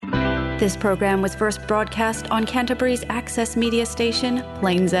This program was first broadcast on Canterbury's access media station,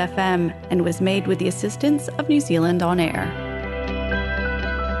 Plains FM, and was made with the assistance of New Zealand On Air.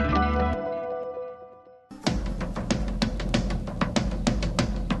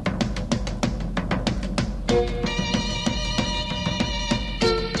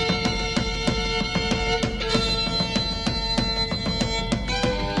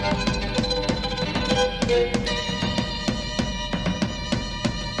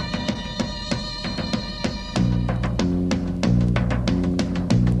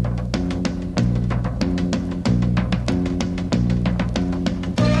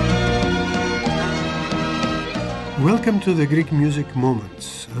 Welcome to the Greek Music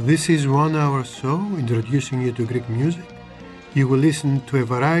Moments. This is 1 hour show introducing you to Greek music. You will listen to a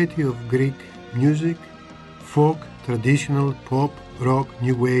variety of Greek music, folk, traditional, pop, rock,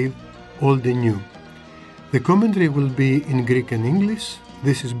 new wave, old and new. The commentary will be in Greek and English.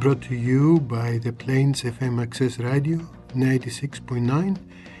 This is brought to you by the Plains FM Access Radio 96.9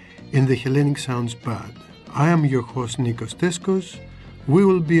 and the Hellenic Sounds Band. I am your host Nicos Tescos. We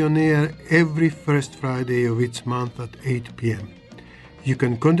will be on air every first Friday of each month at 8 p.m. You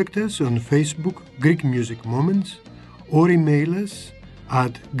can contact us on Facebook, Greek Music Moments, or email us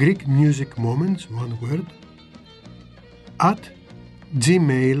at greekmusicmoments, one word, at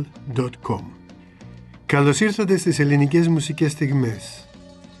gmail.com. Καλώς ήρθατε στις ελληνικές μουσικές στιγμές.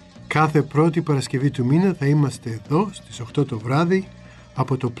 Κάθε πρώτη Παρασκευή του μήνα θα είμαστε εδώ στις 8 το βράδυ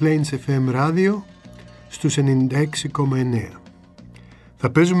από το Plains FM Radio στους 96,9.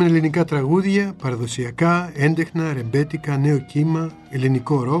 Θα παίζουμε ελληνικά τραγούδια, παραδοσιακά, έντεχνα, ρεμπέτικα, νέο κύμα,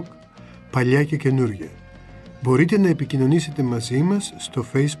 ελληνικό ροκ, παλιά και καινούργια. Μπορείτε να επικοινωνήσετε μαζί μας στο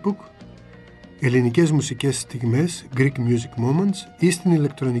Facebook Ελληνικές Μουσικές Στιγμές Greek Music Moments ή στην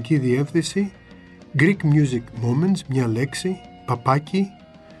ηλεκτρονική διεύθυνση greekmusicmoments, μια λέξη,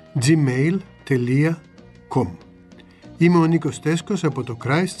 @gmail.com. Είμαι ο Νίκος Τέσκος από το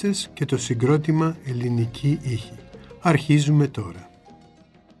Christchurch και το συγκρότημα Ελληνική Ήχη. Αρχίζουμε τώρα.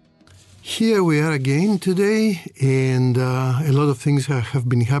 Here we are again today, and a lot of things have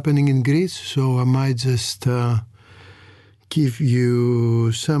been happening in Greece, so I might just give you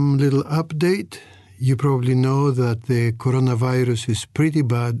some little update. You probably know that the coronavirus is pretty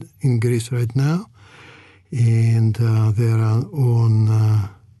bad in Greece right now, and they are on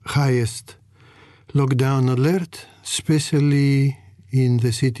highest lockdown alert, especially in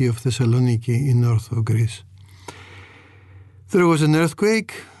the city of Thessaloniki in north of Greece. There was an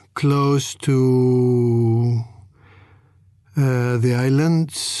earthquake close to the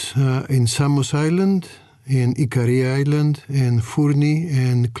islands in Samos Island, in Ikari Island, and Furni,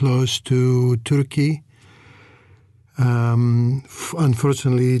 and close to Turkey.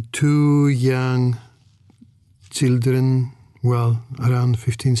 Unfortunately, 2 young children, well, around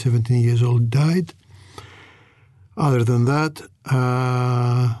 15, 17 years old, died. Other than that,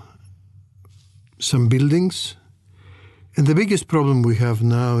 some buildings. And the biggest problem we have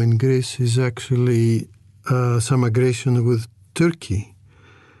now in Greece is actually some aggression with Turkey.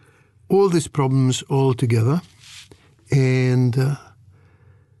 All these problems all together. And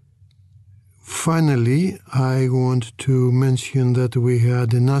finally, I want to mention that we had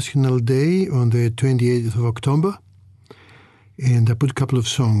a national day on the 28th of October. And I put a couple of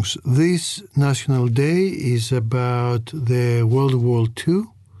songs. This national day is about the World War II.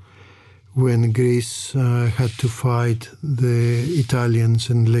 When Greece had to fight the Italians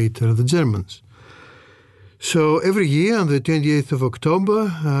and later the Germans. So every year on the 28th of October,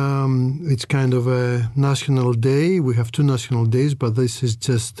 it's kind of a national day. We have 2 national days, but this is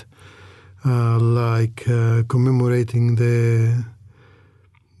just like commemorating the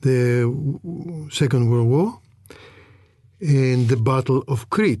Second World War and the Battle of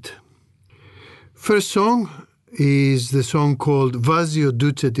Crete. First song is the song called Vazio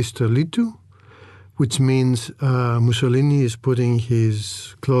Duce di Stolitu, which means Mussolini is putting his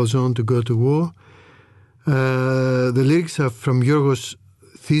clothes on to go to war. The lyrics are from Yorgos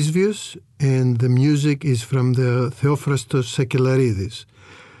Thisvios, and the music is from the Theophrastos Sakelaridis.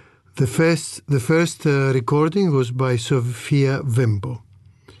 The first recording was by Sofia Vembo.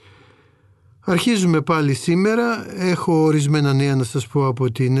 Αρχίζουμε πάλι σήμερα. Έχω ορισμένα νέα να σας πω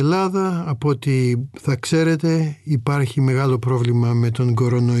από την Ελλάδα. Από ό,τι θα ξέρετε υπάρχει μεγάλο πρόβλημα με τον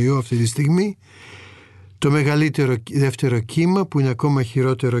κορονοϊό αυτή τη στιγμή. Το μεγαλύτερο δεύτερο κύμα που είναι ακόμα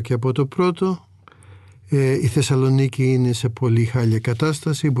χειρότερο και από το πρώτο. Η Θεσσαλονίκη είναι σε πολύ χάλια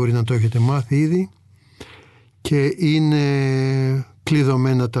κατάσταση, μπορεί να το έχετε μάθει ήδη. Και είναι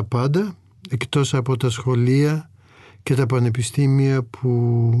κλειδωμένα τα πάντα, εκτός από τα σχολεία και τα πανεπιστήμια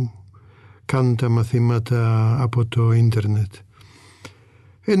που κάνουν τα μαθήματα από το ίντερνετ.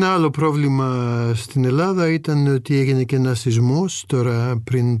 Ένα άλλο πρόβλημα στην Ελλάδα ήταν ότι έγινε και ένας σεισμός τώρα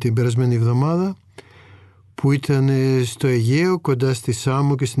πριν την περασμένη εβδομάδα, που ήταν στο Αιγαίο, κοντά στη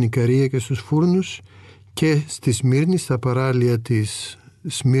Σάμο και στην Ικαρία και στους Φούρνους και στη Σμύρνη, στα παράλια της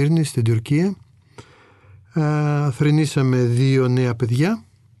Σμύρνης στην Τουρκία. Θρηνήσαμε 2 νέα παιδιά.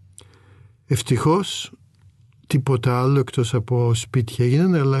 Ευτυχώς τίποτα άλλο εκτός από σπίτια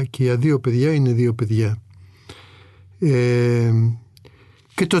έγιναν, αλλά και οι 2 παιδιά είναι 2 παιδιά.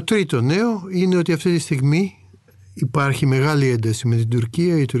 Και το τρίτο νέο είναι ότι αυτή τη στιγμή υπάρχει μεγάλη ένταση με την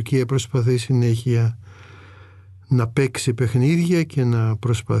Τουρκία. Η Τουρκία προσπαθεί συνέχεια να παίξει παιχνίδια και να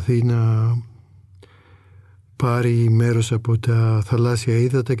προσπαθεί να πάρει μέρος από τα θαλάσσια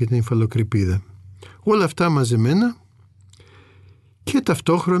ύδατα και την υφαλοκρηπίδα. Όλα αυτά μαζεμένα, και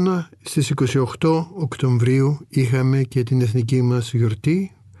ταυτόχρονα στις 28 Οκτωβρίου είχαμε και την εθνική μας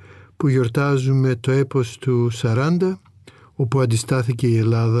γιορτή, που γιορτάζουμε το έπος του 40, όπου αντιστάθηκε η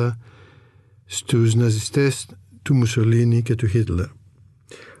Ελλάδα στους ναζιστές του Μουσολίνι και του Χίτλερ.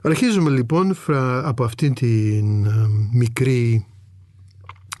 Αρχίζουμε λοιπόν από αυτήν την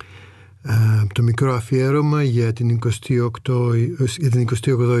το μικρό αφιέρωμα για την 28η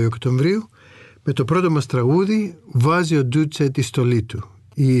Οκτωβρίου με το πρώτο μας τραγούδι «Βάζει ο Ντούτσε τη στολή του».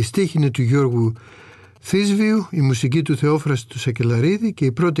 Η στίχη είναι του Γιώργου Θίσβιου, η μουσική του Θεόφραστου του Σακελαρίδη και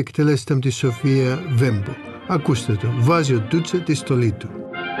η πρώτη εκτέλεση ήταν τη Σοφία Βέμπο. Ακούστε το, «Βάζει ο Ντούτσε τη στολή του».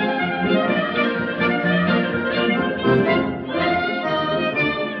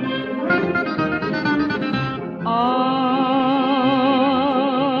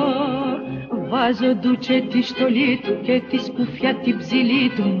 Βάζει ο Ντούτσε τη στολή του και τη σκουφιά την ψηλή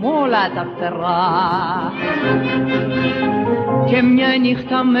του μ' όλα τα φτερά. Και μια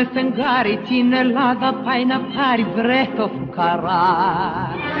νύχτα με φεγγάρι την Ελλάδα πάει να πάρει, βρε το φουκαρά.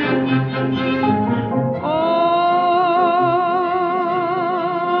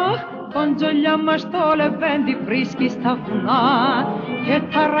 Τον τζολιά μας το λεβέντι βρίσκει στα βουνά και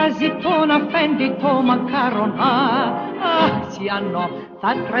ταράζει τον αφέντη το μακαρονά. Αχ, Τσιάνο,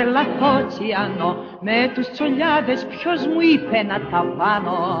 θα τρελαθώ Τσιάνο, με τους τσολιάδες ποιος μου είπε να τα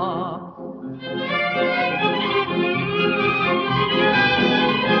βάνω.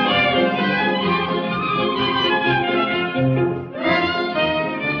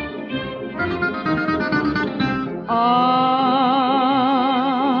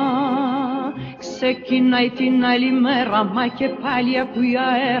 Ξεκινάει την άλλη μέρα, μα και πάλι ακούει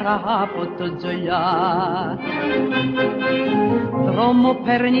αέρα από το τζολιά. Δρόμο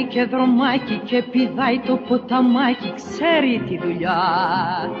παίρνει και δρομάκι και πηδάει το ποταμάκι, ξέρει τη δουλειά.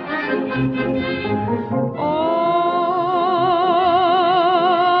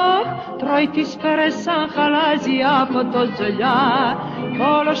 Τρώει τις σφαίρες σαν χαλάζει από το τζολιά κι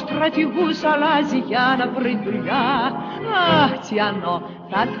όλος στρατηγούς αλλάζει για να βρει δουλειά. Αχ, Τσιάνο,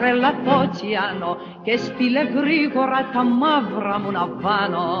 θα τρελαθώ Τσιάνο και στείλε γρήγορα τα μαύρα μου να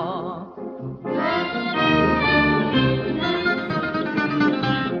βάνω.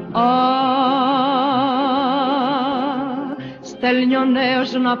 Στέλνει ο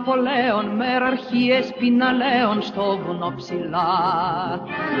νέος Ναπολέον μεραρχίες πιναλέων στο βουνό ψηλά,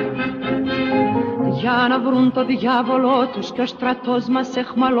 για να βρουν το διάβολό τους κι ο στρατός μας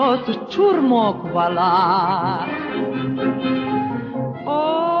εχμαλό τους τσούρμο κουβαλά.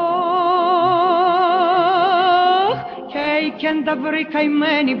 Κι εν τα βρει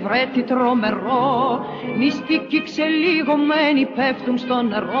καημένοι βρε τι τρομερό, μυστικοί ξελιγωμένοι πέφτουν στο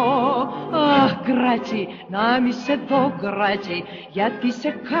νερό. Αχ, γκράτσι, να μη σε δω γκράτσι, γιατί σε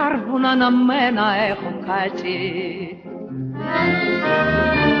κάρβουν αναμένα έχω κάτσει.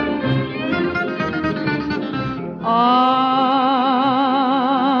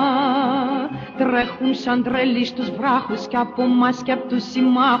 Τρέχουν σαν τρελοί στους βράχους κι από μας κι από τους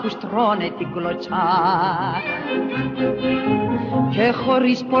συμμάχους τρώνε την κλωτσά. Και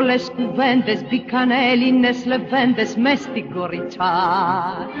χωρίς πολλές κουβέντες μπήκαν Έλληνες λεβέντες μες στην κοριτσά.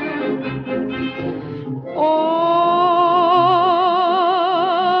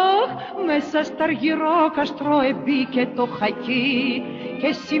 Μέσα στα αργυρόκαστρο εμπήκε το χακί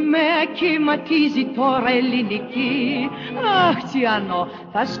και σημαία κυματίζει τώρα ελληνική. Αχ, Τσιάνο,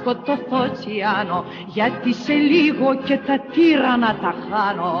 θα σκοτωθώ Τσιάνο, γιατί σε λίγο και τα τύρανα τα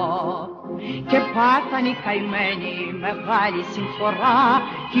χάνω. Και πάθαν οι καημένοι μεγάλη συμφορά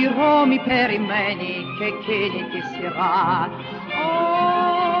κι η Ρώμη περιμένει και εκείνη τη σειρά.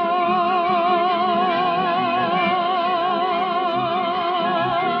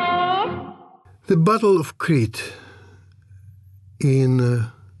 The Battle of Crete. In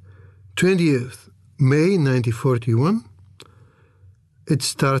 20th May 1941, it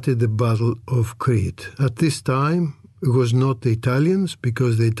started the Battle of Crete. At this time, it was not the Italians,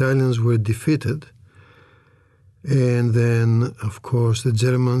 because the Italians were defeated. And then, of course, the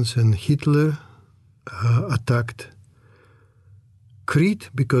Germans and Hitler attacked Crete,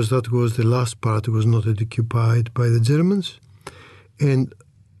 because that was the last part, it was not occupied by the Germans. And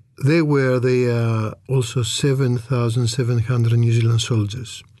they were also 7,700 New Zealand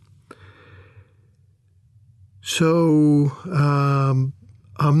soldiers. So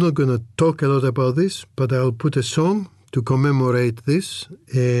I'm not going to talk a lot about this, but I'll put a song to commemorate this.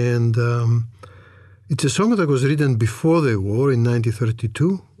 And it's a song that was written before the war in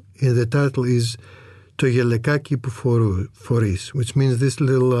 1932, and the title is «Το γελεκάκι που φορείς», which means this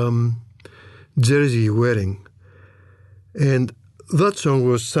little jersey you're wearing. And that song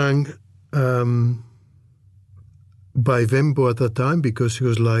was sung by Wembo at that time, because he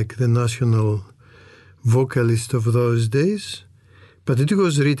was like the national vocalist of those days. But it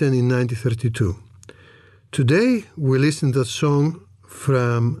was written in 1932. Today we listen to that song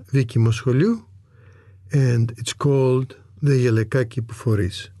from Βίκη Μοσχολιού, and it's called «The γελεκάκι που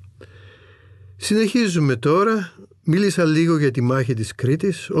φορείς». Συνεχίζουμε τώρα. Μίλησα λίγο για τη μάχη της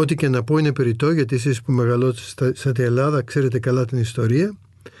Κρήτης. Ό,τι και να πω είναι περιττό, γιατί εσείς που μεγαλώσατε στην Ελλάδα ξέρετε καλά την ιστορία.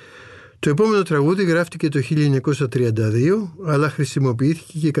 Το επόμενο τραγούδι γράφτηκε το 1932, αλλά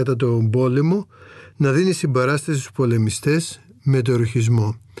χρησιμοποιήθηκε και κατά τον πόλεμο να δίνει συμπαράσταση στους πολεμιστές με το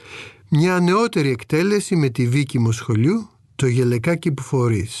ρουχισμό. Μια νεότερη εκτέλεση με τη Βίκη Μοσχολιού, «Το γελεκάκι που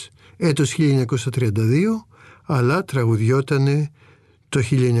φορείς», έτος 1932, αλλά τραγουδιότανε το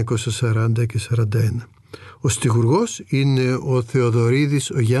 1940 και 41. Ο στιχουργός είναι ο Θεοδωρίδης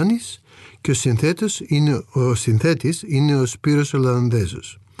ο Γιάννης και ο συνθέτης είναι ο Σπύρος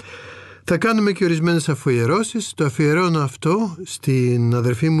Ολλανδέζος. Θα κάνουμε και ορισμένες αφιερώσεις. Το αφιερώνω αυτό στην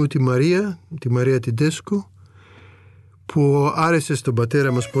αδερφή μου τη Μαρία την Τέσκο, που άρεσε στον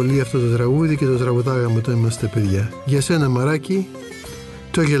πατέρα μας πολύ αυτό το τραγούδι και το τραγουδάγαμε όταν είμαστε παιδιά. Για σένα Μαράκι,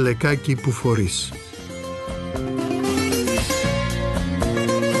 «Το γελεκάκι που φορείς».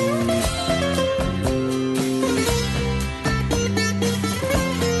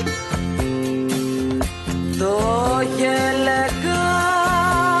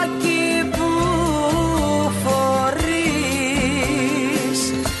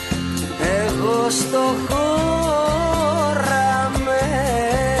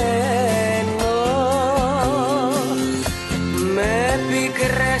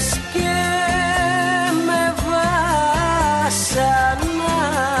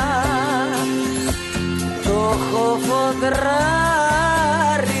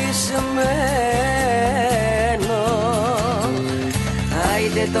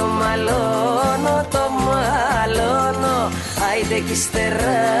 Κι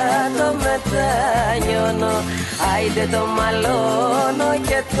ύστερα το μετανιώνω. Άιντε το μαλώνω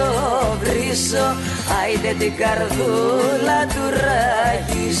και το βρίσω. Άιντε την καρδούλα του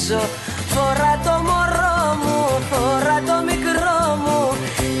ραγίσω. Φορά το μωρό μου, φορά το μικρό μου,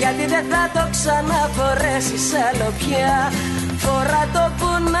 γιατί δεν θα το ξαναφορέσεις άλλο πια. Φορά το που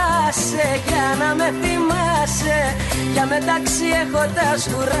να σε για να με θυμάσαι, για μεταξύ έχω τα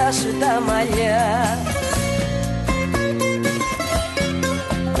σκουρά σου τα μαλλιά.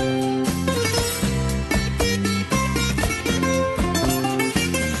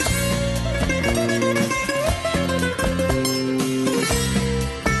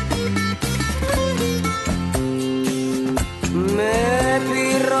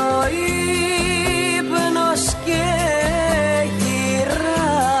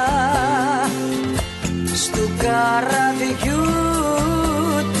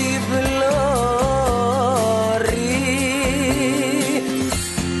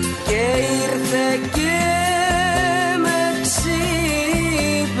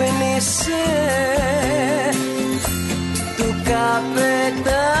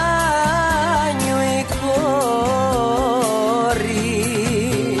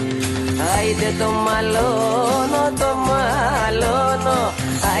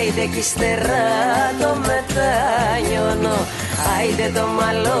 Άιντε κι ύστερα το μετανιώνω. Άιντε το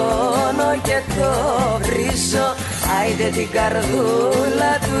μαλώνω και το βρίζω. Άιντε την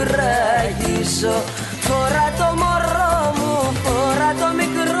καρδούλα του ραγίζω. Φορά το μωρό μου, φορά το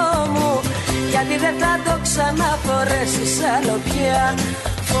μικρό μου, γιατί δεν θα το ξαναφορέσεις άλλο πια.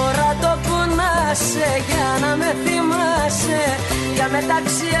 Φορά το που να σε για να με θυμάσαι, για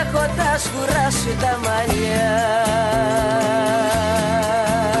μεταξύ έχω τα σκουρά σου τα μαλλιά.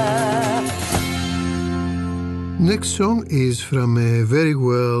 Next song is from a very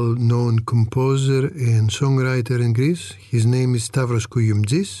well-known composer and songwriter in Greece. His name is Stavros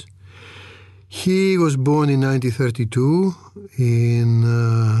Kouyoumdjis. He was born in 1932 in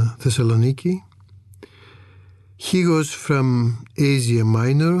Thessaloniki. He was from Asia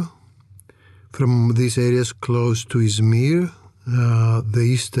Minor, from these areas close to Izmir, the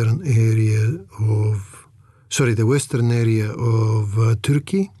western area of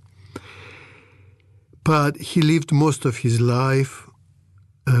Turkey. But he lived most of his life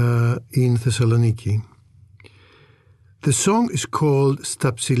in Thessaloniki. The song is called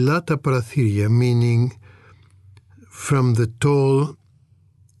Στα ψηλά τα παραθύρια, meaning from the tall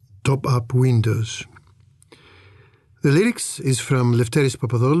top-up windows. The lyrics is from Lefteris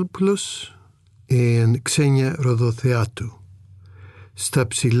Papadopoulos and Xenia Rodotheatou. Στα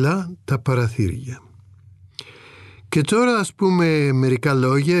ψηλά τα παραθύρια. Και τώρα ας πούμε μερικά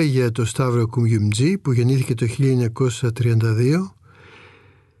λόγια για το Σταύρο Κουμιουμτζή που γεννήθηκε το 1932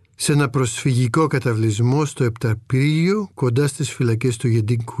 σε ένα προσφυγικό καταβλισμό στο Επταπύργιο κοντά στις φυλακές του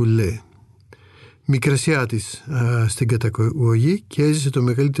Γεντίν Κουλέ. Μικρασιάτης στην καταγωγή και έζησε το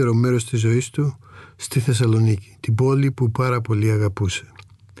μεγαλύτερο μέρος της ζωής του στη Θεσσαλονίκη, την πόλη που πάρα πολύ αγαπούσε.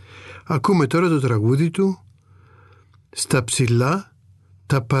 Ακούμε τώρα το τραγούδι του «Στα ψηλά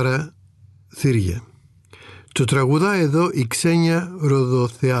τα παραθύρια». Το τραγουδά εδώ η Ξένια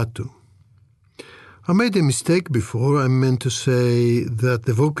Ροδοθεάτου. I made a mistake before. I meant to say that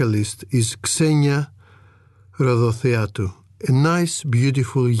the vocalist is Xenia Rodotheatou, a nice,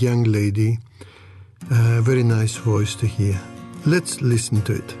 beautiful young lady, a very nice voice to hear. Let's listen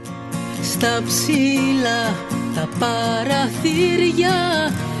to it. Στα ψηλά τα παραθύρια,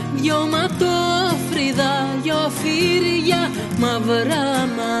 δυο ματόφρυδα, δυο φύρια, μαυρά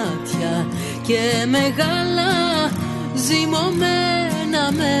μάτια και μεγάλα,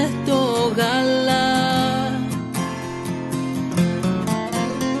 ζυμωμένα με το γάλα.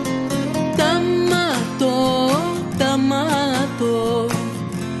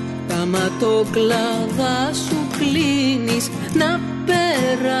 Τα ματοκλάδα σου κλείνεις,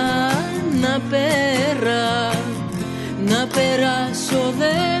 να περάσω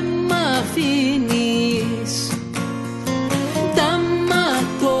δε μ' αφήνεις.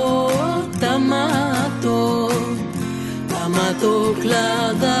 Τα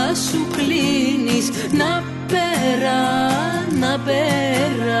ματοκλάδα σου κλείνεις,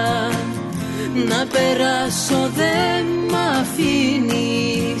 να περάσω δε μ'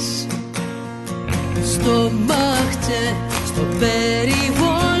 αφήνεις. Στο μπάχτσε, στο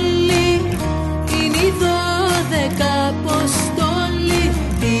περιβόλι, είναι οι 12 αποστόλοι.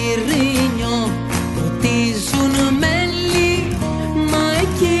 Πυρήνιο ποτίζουν μέλι, μα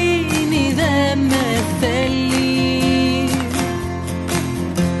εκείνη δε με θέλει.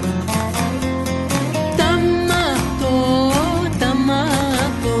 Τα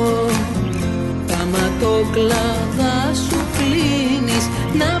ματοκλάδα σου κλείνεις,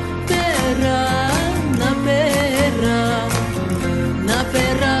 να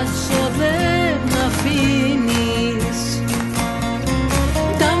περάσω δε μ' αφήνεις.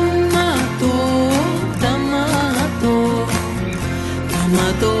 Τα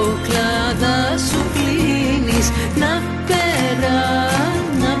ματοκλάδα σου κλείνεις, να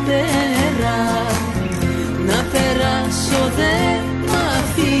περάσω δε μ'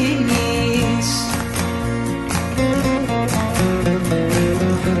 αφήνεις.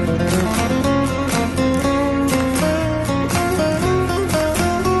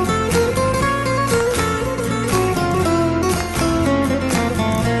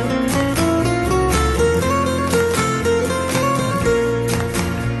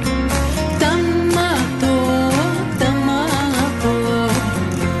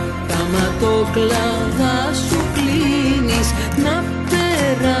 Κλάδα σου κλείνεις, να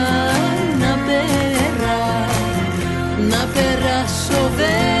περάσω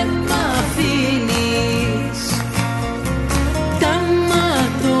δε μ' αφήνεις.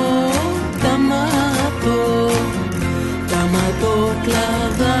 Τα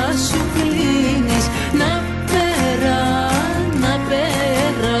ματοκλάδα σου κλείνεις,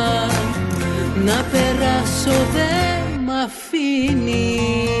 να περάσω δε μ'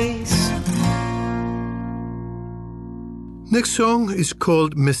 αφήνεις. Next song is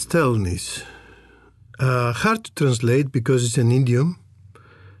called Mestelnis. Hard to translate because it's an idiom.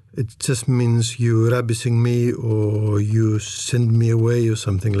 It just means you rabbising me or you send me away or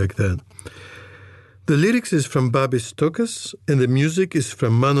something like that. The lyrics is from Babis Stokas and the music is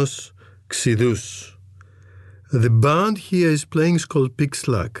from Manos Xidous. The band here is playing is called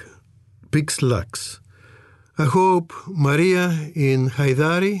Pixlax. I hope Maria in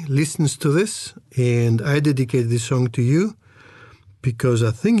Haidari listens to this, and I dedicate this song to you because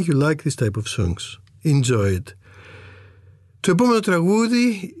I think you like this type of songs. Enjoy it. Το επόμενο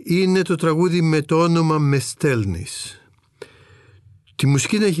τραγούδι είναι το τραγούδι με το όνομα «Με στέλνεις». Τη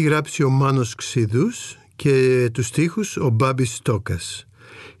μουσική έχει γράψει ο Μάνος Ξίδους και τους στίχους ο Μπάμπης Στόκας.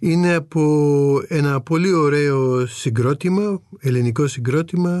 Είναι από ένα πολύ ωραίο συγκρότημα, ελληνικό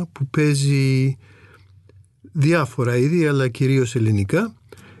συγκρότημα που παίζει διάφορα είδη αλλά κυρίως ελληνικά.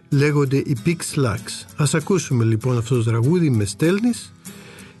 Λέγονται οι Pix Lax. Ας ακούσουμε λοιπόν αυτό το τραγούδι «Με στέλνεις»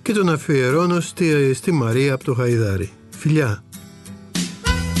 και τον αφιερώνω στη Μαρία από το Χαϊδάρι. Φιλιά!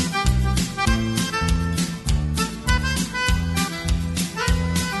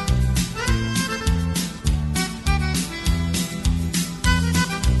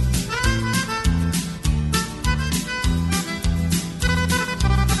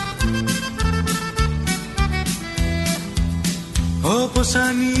 Όπως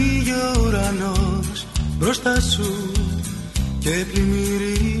ανοίγει ο ουρανός μπροστά σου και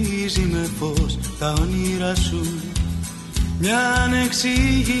πλημμυρίζει με φως τα όνειρά σου, μια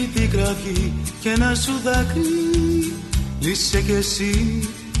ανεξήγητη κραυγή και ένα σου δάκρυ, λύσε κι εσύ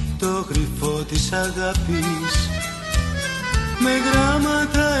το κρυφό της αγάπης. Με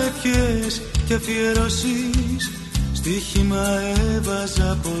γράμματα ευχές και αφιερώσεις στοίχημα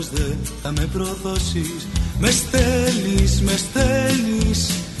έβαζα πως δεν θα με προδώσεις. Με στέλνεις, με στέλνεις,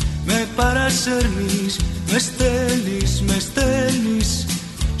 με παρασέρνεις, με στέλνεις, με στέλνεις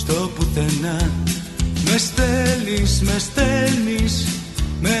στο πουθενά. Με στέλνεις, με στέλνεις,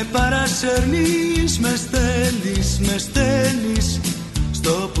 με παρασέρνεις, με στέλνεις, με στέλνεις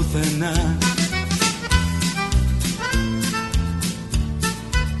στο πουθενά.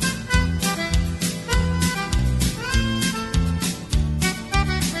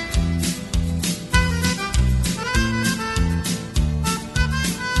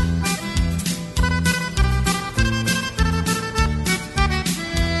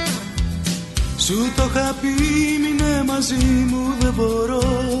 Σου το είχα πει μείνε μαζί μου δεν μπορώ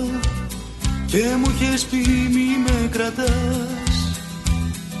και μου είχες πει μη με κρατάς.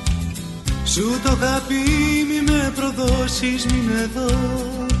 Σου το είχα πει μη με προδώσεις μην εδώ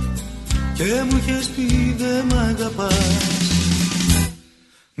και μου είχες πει δεν μ' αγαπάς.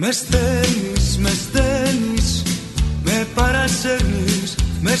 Με στέλνεις, με στέλνεις, με παρασέρνεις,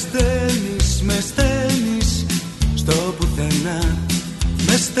 με στέλνεις, με στέλνεις στο πουθενά.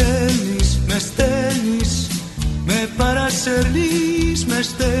 Με στέλνεις, με στέλνεις, με παρασέρνεις, με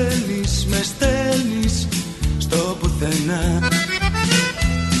στέλνεις, με στέλνεις στο πουθενά.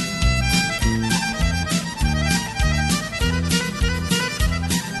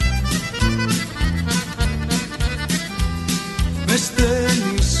 Με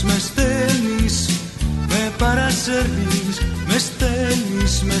στέλνεις, με στέλνεις, με παρασέρνεις, με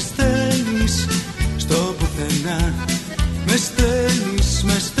στέλνεις, με στέλνεις στο πουθενά. Με στέλνεις,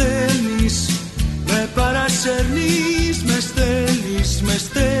 με στέλνεις, με παρασέρνεις, με στέλνεις, με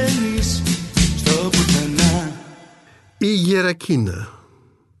στέλνεις στο πουθενά. Η Γερακίνα.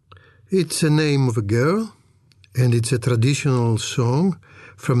 It's a name of a girl and it's a traditional song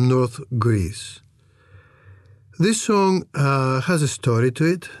from North Greece. This song has a story to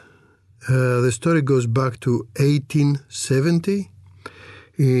it. The story goes back to 1870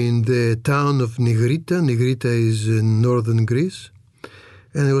 in the town of Nigrita. Nigrita is in northern Greece.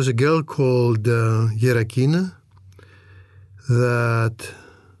 And there was a girl called Gerakina that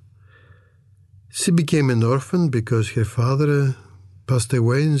she became an orphan because her father passed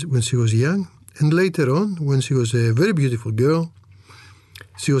away when she was young. And later on, when she was a very beautiful girl,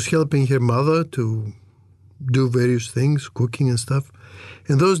 she was helping her mother to do various things, cooking and stuff.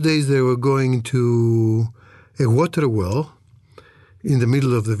 In those days, they were going to a water well in the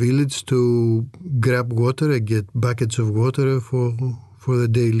middle of the village to grab water and get buckets of water for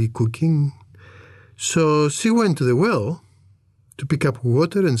the daily cooking. So she went to the well to pick up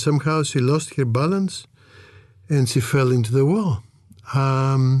water and somehow she lost her balance and she fell into the well.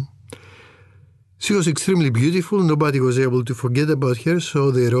 She was extremely beautiful. Nobody was able to forget about her, so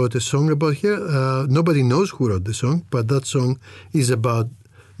they wrote a song about her. Nobody knows who wrote the song, but that song is about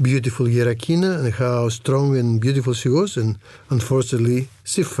beautiful Gerakina and how strong and beautiful she was, and unfortunately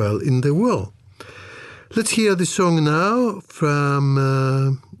she fell in the well. Let's hear the song now from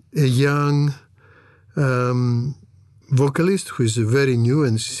a young vocalist who is very new,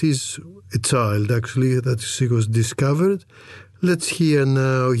 and she's a child actually that she was discovered. Let's hear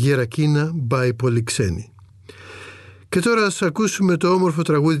now Gerakina by Polyxeni. Και τώρα ας ακούσουμε το όμορφο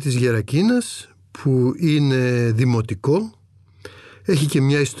τραγούδι της Γερακίνας που είναι δημοτικό. Έχει και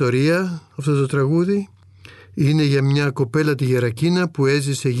μια ιστορία αυτό το τραγούδι. Είναι για μια κοπέλα τη Γερακίνα που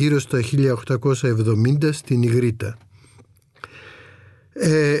έζησε γύρω στα 1870 στην Ιγρήτα.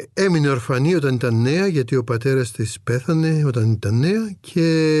 Έμεινε ορφανή όταν ήταν νέα γιατί ο πατέρας της πέθανε όταν ήταν νέα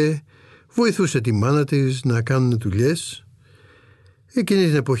και βοηθούσε τη μάνα της να κάνουν δουλειές. Εκείνη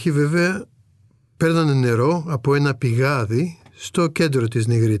την εποχή βέβαια παίρνανε νερό από ένα πηγάδι στο κέντρο της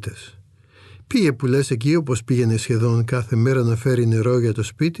Νιγρίτας. Πήγε που λες εκεί, όπως πήγαινε σχεδόν κάθε μέρα να φέρει νερό για το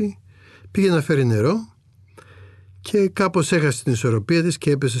σπίτι, πήγε να φέρει νερό και κάπως έχασε την ισορροπία της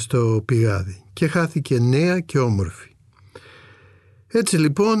και έπεσε στο πηγάδι και χάθηκε νέα και όμορφη. Έτσι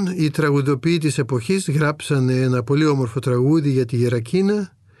λοιπόν οι τραγουδοποιοί της εποχής γράψανε ένα πολύ όμορφο τραγούδι για τη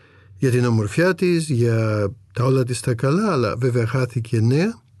Γερακίνα, για την ομορφιά της, για τα όλα της τα καλά, αλλά βέβαια χάθηκε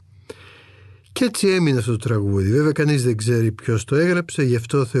νέα. Και έτσι έμεινε αυτό το τραγούδι. Βέβαια κανείς δεν ξέρει ποιος το έγραψε, γι'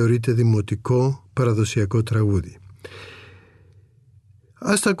 αυτό θεωρείται δημοτικό παραδοσιακό τραγούδι.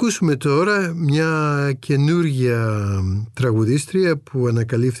 Ας τα ακούσουμε τώρα μια καινούργια τραγουδίστρια που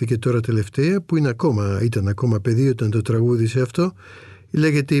ανακαλύφθηκε τώρα τελευταία, που ήταν ακόμα παιδί όταν το τραγούδισε αυτό.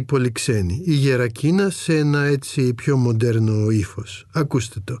 Λέγεται η Πολυξένη, η Γερακίνα, σε ένα έτσι πιο μοντέρνο ύφος.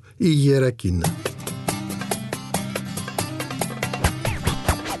 Ακούστε το, η Γερακίνα.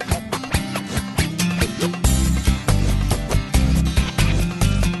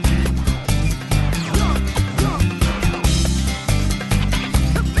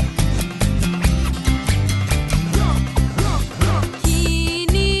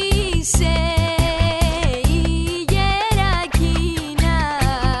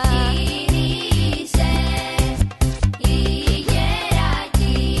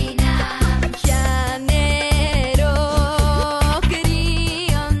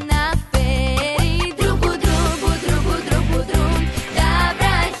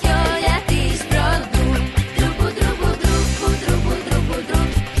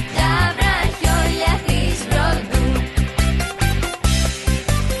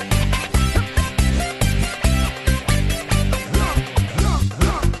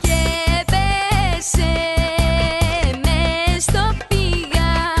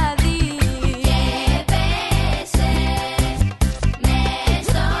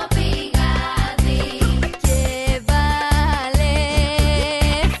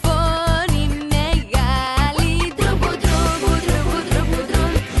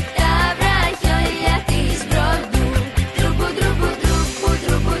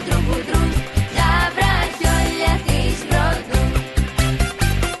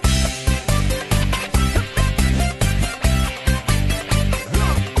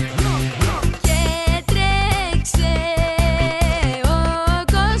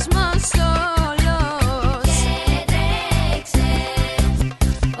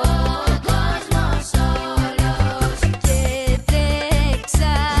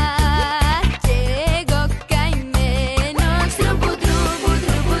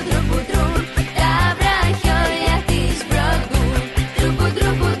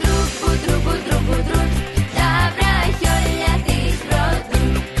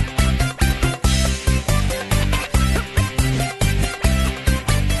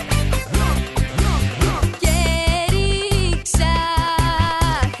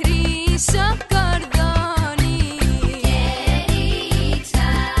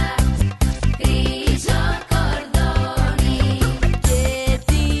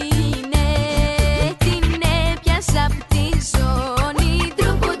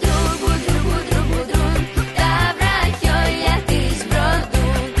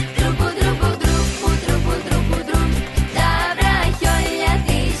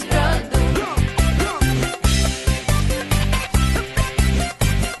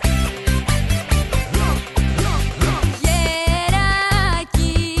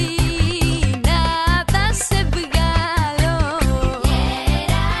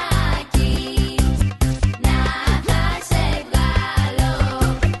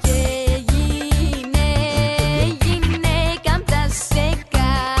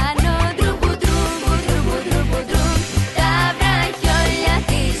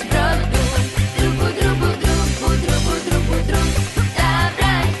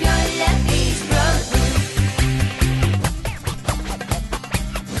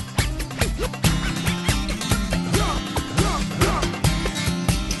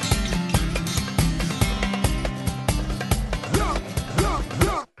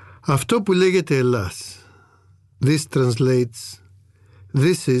 Αυτό που λέγεται Ελλάς, this translates,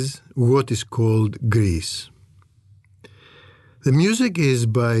 this is what is called Greece. The music is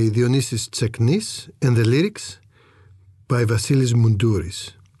by Dionysis Tsaknis and the lyrics by Vasilis Moundouris.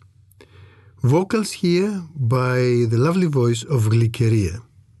 Vocals here by the lovely voice of Glikeria.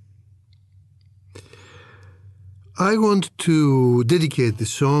 I want to dedicate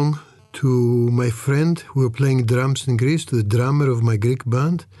this song to my friend who are playing drums in Greece, to the drummer of my Greek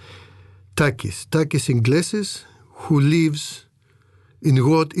band, Takis Inglesis, who lives in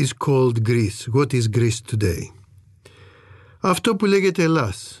what is called Greece, what is Greece today. Αυτό που λέγεται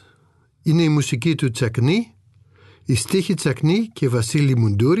Ελλάς Είναι η μουσική του Τσακνή, η στίχη Τσακνή και Βασίλη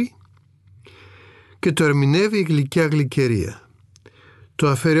Μουντούρη και το ερμηνεύει η Γλυκιά Γλυκερία. Το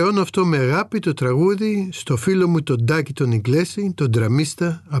αφαιρεώνω αυτό με αγάπη το τραγούδι στο φίλο μου τον Τάκη τον Ιγκλέση, τον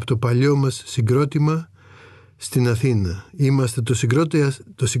ντραμίστα από το παλιό μας συγκρότημα στην Αθήνα. Είμαστε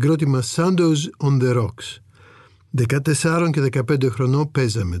το συγκρότημα Sandows on the Rocks. 14 και 15 χρονών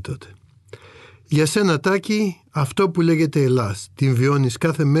παίζαμε τότε. Για σένα Τάκη, αυτό που λέγεται Ελλάς, την βιώνεις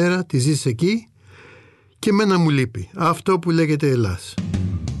κάθε μέρα, τη ζεις εκεί και εμένα μου λείπει αυτό που λέγεται Ελλάς.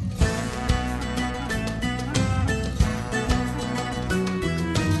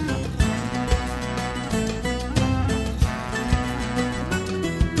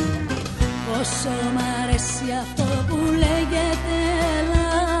 Πόσο μ' αρέσει αυτό που λέγεται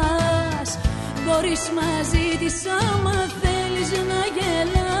Ελλάς. Μπορείς μαζί της άμα θέλεις να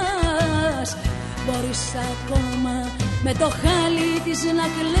γελάς. Μπορείς ακόμα με το χάλι της να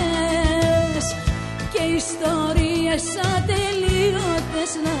κλαις και ιστορίες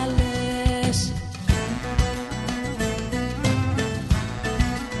ατελείωτες να λες.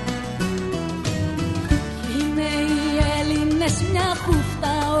 Είναι οι Έλληνες μια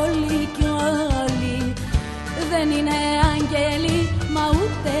χούφτα όλοι κι όλοι. Δεν είναι άγγελοι μα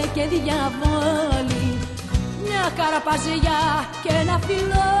ούτε και διαβόλοι. Μια καραπαζιά και ένα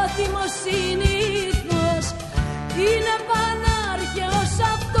φιλότιμο συνήθως. Είναι πανάρχαιος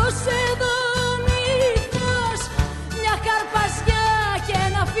αυτός εδώ μύθος. Μια καρπαζιά και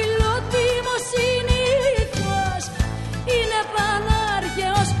ένα φιλότιμο συνήθως. Είναι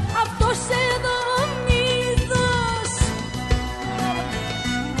πανάρχαιος αυτός εδώ μύθος.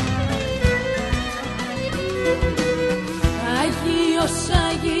 Άγιος,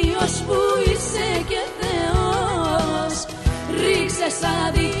 Άγιος που είσαι και Θεός. Ρίξε σαν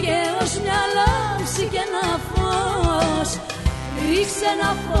δικαίος μια λάμψη και ένα φως. Ρίξε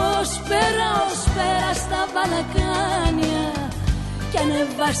ένα φως πέρα ως πέρα στα Βαλκάνια κι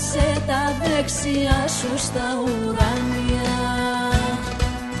ανεβάσε τα δεξιά σου στα ουράνια.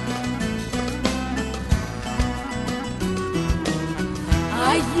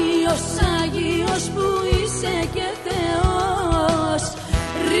 Άγιος, Άγιος που είσαι και Θεός.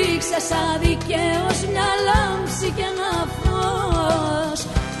 Ρίξε σαν δικαίος μια λάμψη και ένα φως.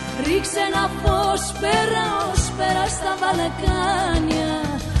 Ρίξε ένα φως πέρα ως πέρα στα Βαλκάνια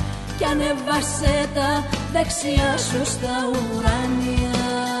κι ανεβάσε τα δεξιά σου στα ουράνια.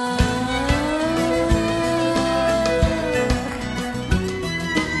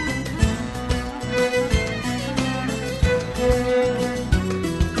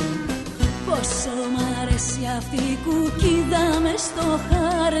 Πόσο μ' αρέσει αυτή η κουκκίδα μες στο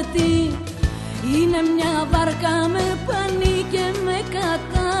χάρτη. Είναι μια βάρκα με πανί και με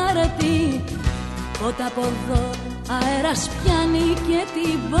κατάρτη. Πότε από εδώ αέρας πιάνει και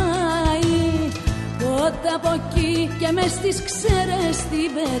την πάει. Πότε από εκεί και μες στις ξέρες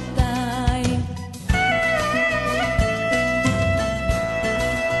την πετάει.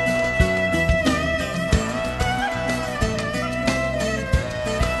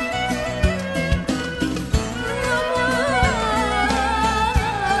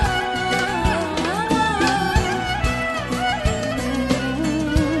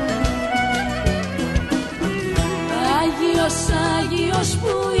 Άγιος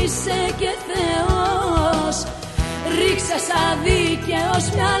που είσαι και Θεός. Ρίξε σαν δίκαιος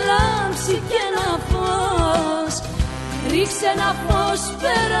μια λάμψη και ένα φως. Ρίξε ένα φως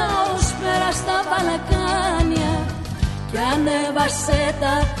πέρα ως πέρα στα Βαλκάνια κι ανέβασε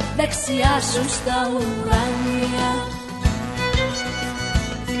τα δεξιά σου στα ουράνια.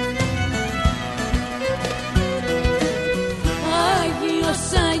 Άγιος,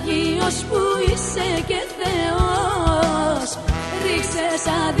 Άγιος που είσαι και Θεός. Ρίξε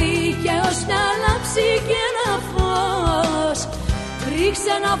σαν δίκαιος μια λάμψη και ένα φως.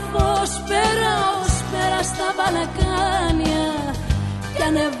 Ρίξε ένα φως πέρα ως πέρα στα Βαλκάνια κι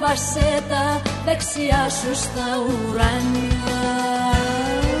ανεβάσε τα δεξιά σου στα ουράνια.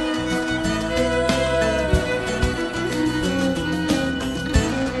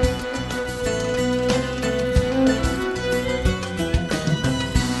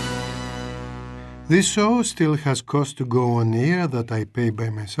 This show still has cost to go on air that I pay by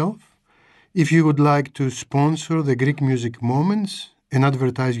myself. If you would like to sponsor the Greek Music Moments and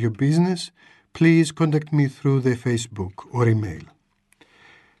advertise your business, please contact me through the Facebook or email.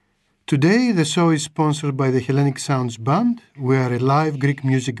 Today the show is sponsored by the Hellenic Sounds Band. We are a live Greek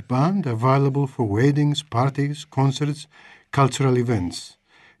music band available for weddings, parties, concerts, cultural events.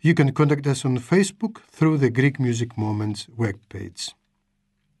 You can contact us on Facebook through the Greek Music Moments webpage.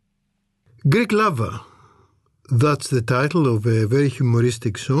 Greek Lover, that's the title of a very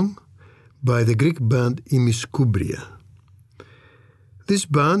humoristic song by the Greek band Imiskoumbria. This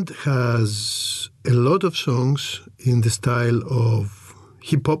band has a lot of songs in the style of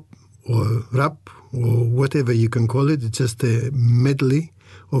hip-hop or rap or whatever you can call it. It's just a medley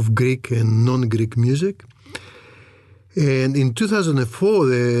of Greek and non-Greek music. And in 2004,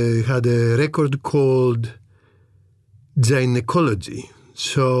 they had a record called Gynecology.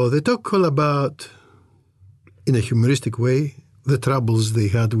 So they talk all about, in a humoristic way, the troubles they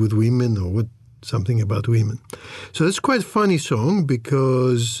had with women or something about women. So it's quite a funny song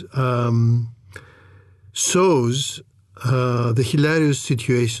because shows the hilarious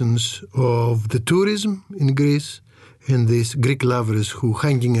situations of the tourism in Greece and these Greek lovers who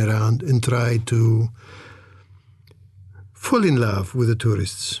hanging around and try to fall in love with the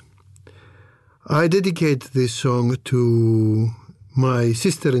tourists. I dedicate this song to my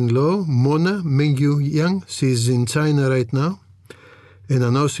sister-in-law, Mona Mengyu Yang. She's in China right now, and I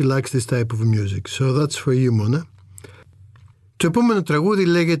know she likes this type of music. So that's for you, Mona. Το επόμενο τραγούδι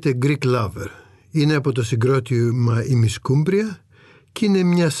λέγεται Greek Lover. Είναι από το συγκρότημα Imiskoumbria και είναι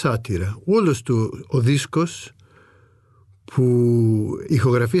μια σάτυρα. Όλος του ο δίσκος που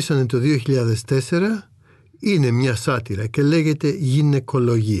ηχογραφήσανε το 2004 είναι μια σάτυρα και λέγεται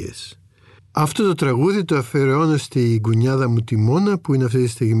Γυναικολογίες. Αυτό το τραγούδι το αφιερώνω στη κουνιάδα μου τη Μόνα που είναι αυτή τη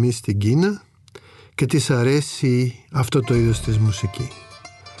στιγμή στην Κίνα και της αρέσει αυτό το είδος της μουσική.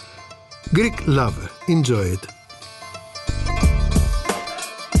 Greek Lover. Enjoy it.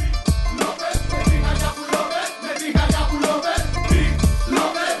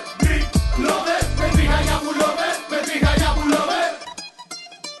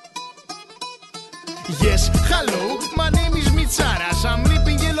 Yes, hello, my name is Mitsaras. I'm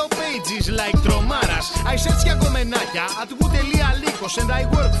ripping yellow pages like Tromaras. I search για κομμενάκια at gu.licos and I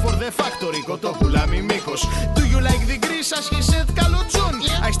work for the factory. Κοτόπουλα μη μήκος. Do you like the Greece as he said καλό John?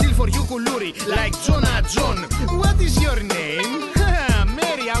 I steal for you κουλούρι like Jonah John. What is your name?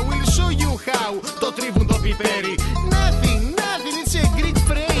 Mary, I will show you how. Το τρίβουν το πιπέρι. Nothing, it's a Greek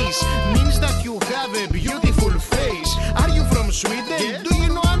phrase. Means that you have a beautiful face. Are you from Sweden? Yeah. Do you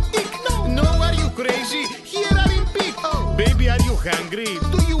know Antique? No, are you crazy? Here are in peak. Oh. Baby, are you hungry?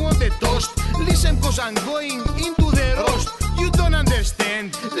 Do you want a toast? Listen, cause I'm going into the roast. You don't understand.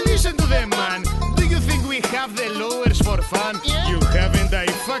 Listen to the man. Do you think we have the lowers for fun? Yeah. You haven't, I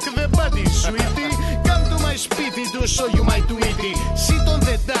fuck the body, sweetie. Come to my spitty to show you my tweety. Sit on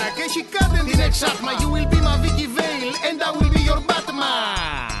the duck, έχει κάτι την εξάτμα. You will be my Vicky Vale and I will be your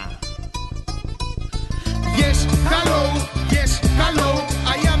Batman. Yes, hello,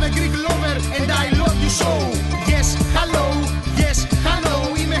 I am a Greek lover and I love you so. Yes, hello,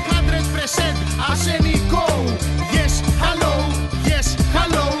 είμαι 100% αρσενικό. Yes,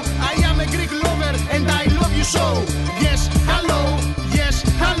 hello, I am a Greek lover and I love you so. Yes,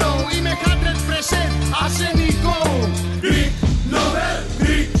 hello, είμαι 100% αρσενικό. Greek lover,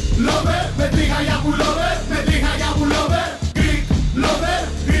 με τρίχα για pullover, με τρίχα για pullover. Greek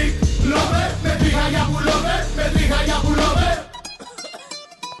lover, με τρίχα για pullover, με τρίχα για pullover.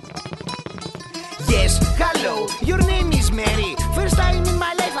 Yes, hello, your name is Mary. First time in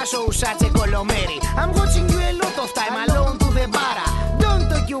my life I saw such a colomeri. I'm watching you a lot of time alone to the bar. Don't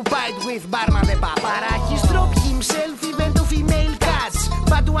occupied with barman the papara. He stroked himself even to female cats.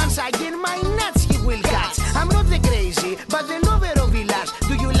 But once again my nuts he will catch. I'm not the crazy, but the lover of villas.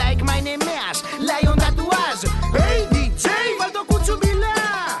 Do you like my Nemeas? Lion tatouage. Hey DJ, βάλ' το κουτσουμπιλά.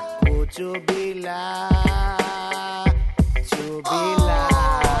 Κουτσουμπιλά.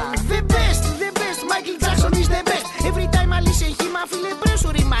 Every time I listen him I feel a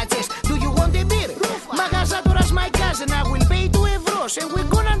pressure in my chest. Do you want a beer? Μαγαζάτορας my cousin. I will pay 2 euros and we're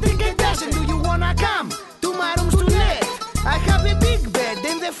gonna drink a dozen. Do you wanna come to my rooms to let? I have a big bed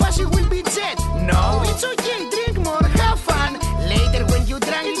and the fashion will be jet. No, it's okay, drink more, have fun. Later when you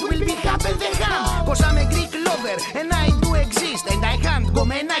drink it will be happy the ham. Cause I'm a Greek lover and I do exist. And I hunt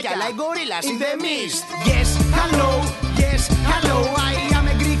gomenaya like gorillas in the mist. Yes, hello, I am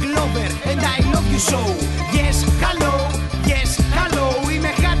a Greek lover and I love you so. Yes, hello,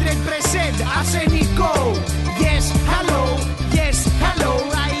 είμαι 100% αρσενικό. Yes, hello,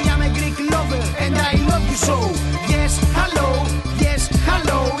 I am a Greek lover and I love you so. Yes,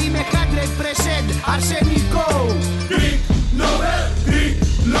 hello, είμαι 100% αρσενικό. Greek lover,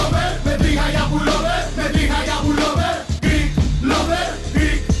 με τρίχα για pullover, με τρίχα για pullover. Greek lover,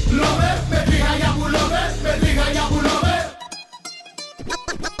 με τρίχα για pullover, με τρίχα για pullover.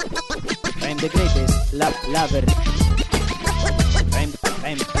 I'm the greatest lover.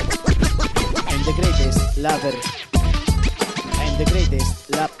 I'm the greatest lover. I'm the greatest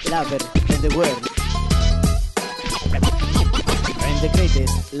lover in the world. I'm the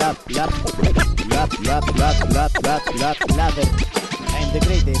greatest lover. I'm the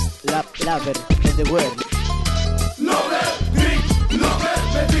greatest lover in the world. Lover, Greek, lover,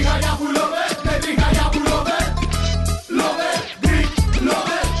 με τρίγανια που lover, με τρίγανια που lover. Lover, Greek,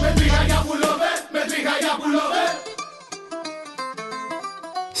 lover, με τρίγανια που lover, με τρίγανια που lover.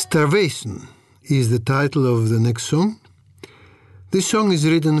 Starvation is the title of the next song. This song is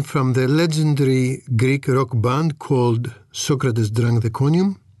written from the legendary Greek rock band called Socrates Drank the Conium.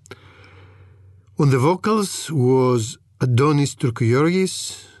 On the vocals was Adonis Turkogiorgis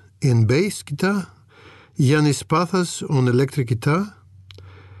in bass guitar, Yannis Pathas on electric guitar,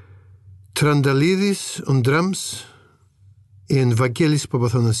 Trandalidis on drums, and Vagelis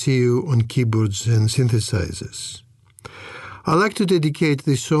Papathanasiou on keyboards and synthesizers. I'd like to dedicate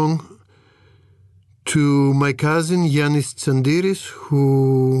this song to my cousin Yannis Tsandiris,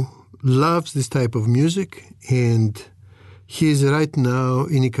 who loves this type of music, and he is right now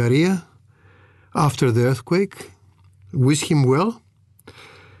in Ikaria after the earthquake. Wish him well,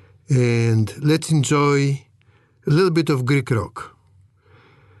 and let's enjoy a little bit of Greek rock.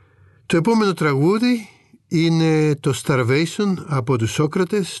 Το επόμενο τραγούδι είναι το Starvation από τους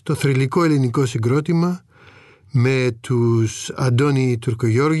Σόκρατες, το θρυλικό ελληνικό συγκρότημα με τους Αντώνη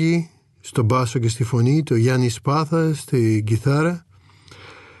Τουρκογιώργη στο μπάσο και στη φωνή, το Γιάννη Σπάθα στη κιθάρα,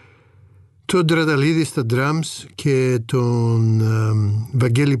 τον Τρανταλίδη στα drums και τον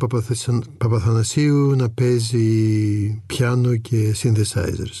Βαγγέλη Παπαθανασίου να παίζει πιάνο και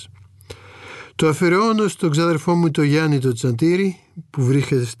synthesizers. Το αφιερώνω στον ξαδερφό μου το Γιάννη το Τσαντήρη που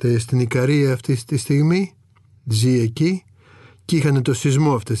βρίσκεται στην Ικαρία αυτή τη στιγμή, ζει εκεί και είχαν το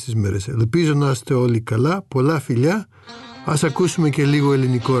σεισμό αυτές τις μέρες. Ελπίζω να είστε όλοι καλά, πολλά φιλιά. Ας ακούσουμε και λίγο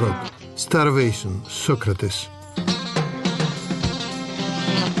ελληνικό ροκ. Starvation, Σόκρατες.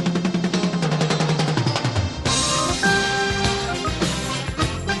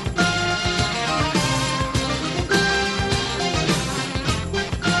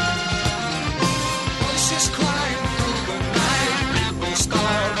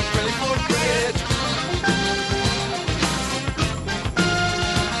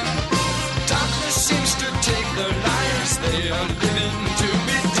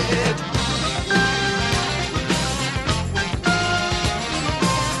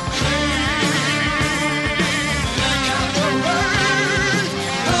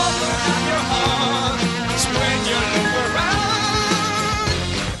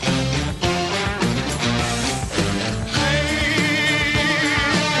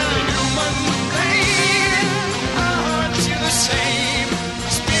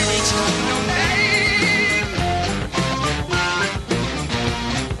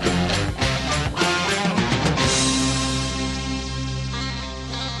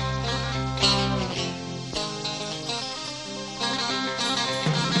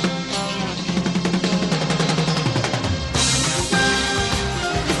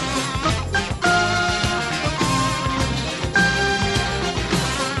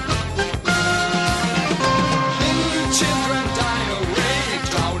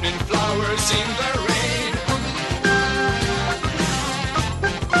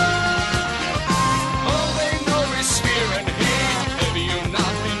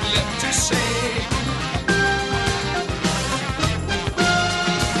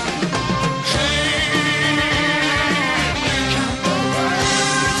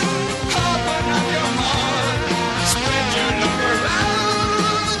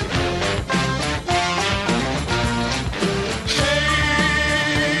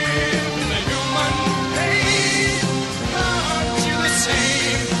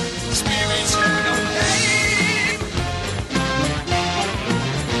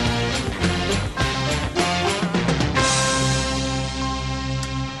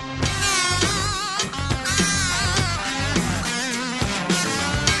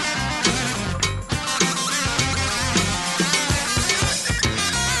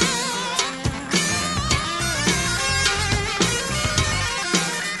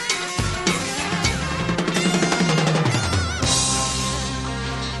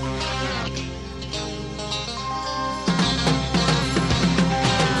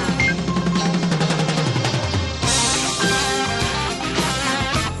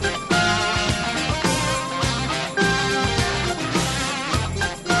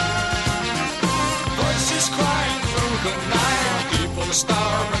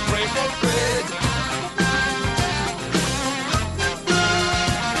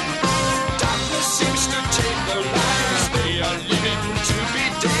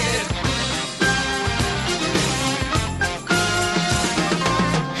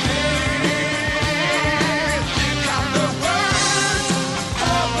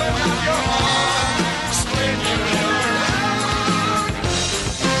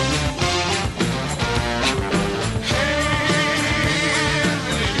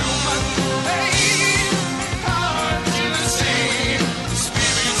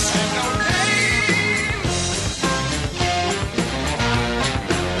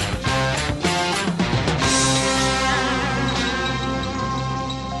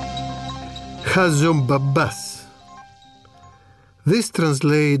 Χαζομπαμπάς. This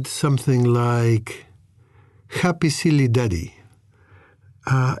translates something like happy silly daddy.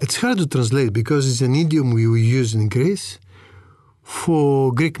 It's hard to translate because it's an idiom we use in Greece for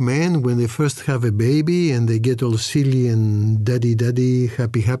Greek men when they first have a baby and they get all silly and daddy,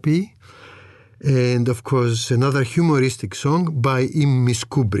 happy. And of course another humoristic song by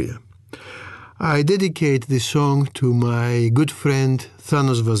Imiskoumbria. I dedicate this song to my good friend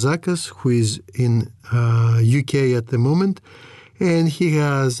Thanos Vazakas, who is in UK at the moment, and he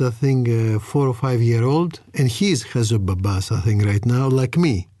has, I think, a 4 or 5 year old, and he is Chazobabas, I think, right now, like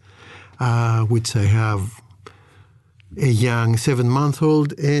me, which I have a young 7-month-old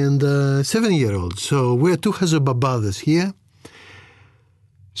and a 7-year-old. So we're two Chazobabades here.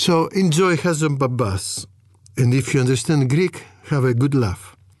 So enjoy Chazobabas, and if you understand Greek, have a good laugh.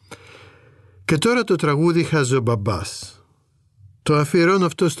 Και τώρα το τραγούδι Χαζομπαμπάς. Το αφιερώνω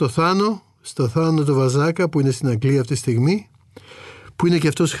αυτό στο Θάνο το Βαζάκα που είναι στην Αγγλία αυτή τη στιγμή, που είναι και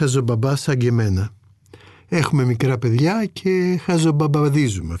αυτός χαζομπαμπάς σαν και εμένα. Έχουμε μικρά παιδιά και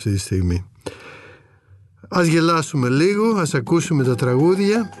χαζομπαμπαδίζουμε αυτή τη στιγμή. Ας γελάσουμε λίγο, ας ακούσουμε τα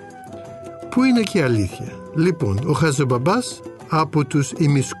τραγούδια που είναι και αλήθεια. Λοιπόν, ο Χαζομπαμπάς από τους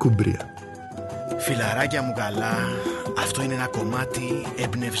Imiskoumbria. Φιλαράκια μου καλά, αυτό είναι ένα κομμάτι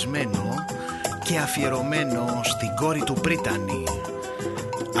εμπνευσμένο και αφιερωμένο στην κόρη του Πρίτανη.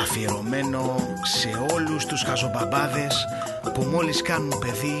 Αφιερωμένο σε όλους τους χαζομπαμπάδες που μόλις κάνουν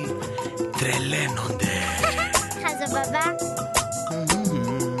παιδί τρελαίνονται. Χαζομπαμπά.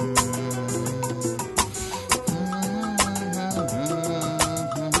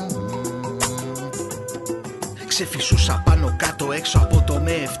 Ξεφυσούσα πάνω κάτω έξω από το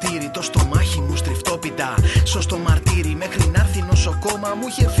μεευτήρι, το στομάχι μου στριφτόπιτα, σωστό μαρτύρι, μέχρι να έρθει νοσοκόμα μου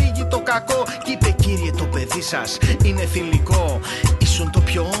είχε φύγει το κακό. Κι είπε κύριε το παιδί σας είναι θηλυκό. Ήσουν το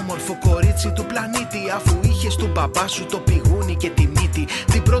πιο όμορφο κορίτσι του πλανήτη, αφού είχες του μπαμπά σου το πηγούνι και τη μύτη.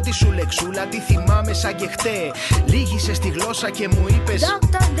 Την πρώτη σου λεξούλα τη θυμάμαι σαν και χτέ. Λίγησε στη γλώσσα και μου είπες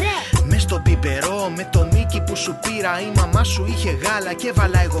Dr. Dre. μες στον πιπερό με το μίκι που σου πήρα, η μαμά σου είχε γάλα και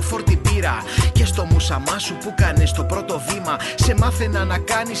έβαλα εγώ φόρτη πήρα. Και στο μουσαμά σου που κάνες το πρώτο βήμα, σε μάθαινα να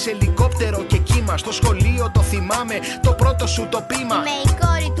κάνεις ελικόπτερο και κύμα. Στο σχολείο το θυμάμαι το πρώτο σου το πείμα. Είμαι η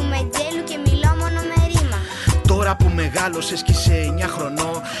κόρη του Μετζέλου και μιλώ μόνο με ρήμα. Τώρα που μεγάλωσες κι είσαι 9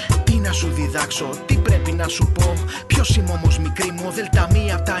 χρονών, τι να σου διδάξω, τι πρέπει να σου πω. Ποιος είμαι όμως μικρή μου,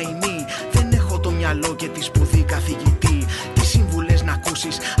 δελταμή απ' τα ημί. Δεν έχω το μυαλό και τη σπουδή καθηγητή. Τι συμβουλές να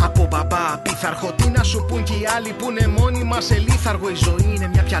ακούσεις από μπαμπά απίθαρχο. Τι να σου πουν κι οι άλλοι που είναι μόνιμα σε λίθαργο. Η ζωή είναι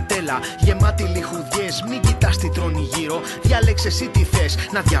μια πιατέλα γεμάτη λιχουδιές. Μην κοιτάς τι τρώνει γύρω, διάλεξε εσύ τι θες.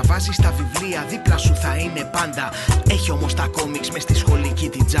 Να διαβάζεις τα βιβλία, δίπλα σου θα είναι πάντα. Έχει όμως τα κόμιξ μες στη σχολική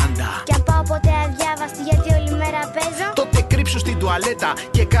την τσάντα. Κι αν πάω ποτέ αδιάβαστη γιατί όλη μέρα παίζω, τότε κρύψου στην τουαλέτα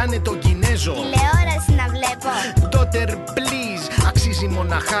και κάνε τον Κινέζο. τηλεόραση να βλέπω. Daughter please, αξίζει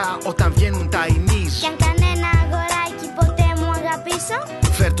μοναχά όταν βγαίνουν τα ημείς. Κι αν κανένα αγοράκι ποτέ μου αγαπήσω,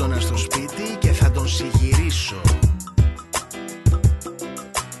 φέρ' τον στο σπίτι και θα τον συγυρίσω.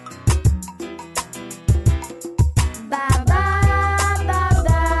 Μπαμπά,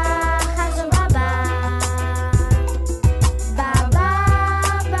 μπαμπά, χαζομπαμπά. Μπαμπά,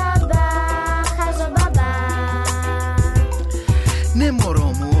 μπαμπά, χαζομπαμπά. Ναι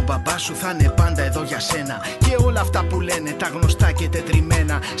μωρό μου, ο μπαμπάς σου θα είναι πάντα εδώ για σένα. Και όλα αυτά που λένε τα γνωστά και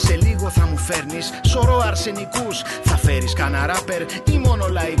τετριμένα. Σε λίγο θα μου φέρνεις σωρό αρσενικούς. Θα φέρεις κανένα ράπερ ή μόνο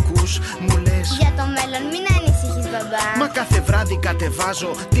λαϊκούς. Μου λες για το μέλλον μην ανησυχείς μπαμπά. μα κάθε βράδυ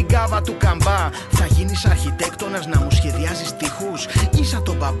κατεβάζω την κάβα του καμπά. Θα γίνεις αρχιτέκτονας να μου σχεδιάζεις τείχους. Ή σαν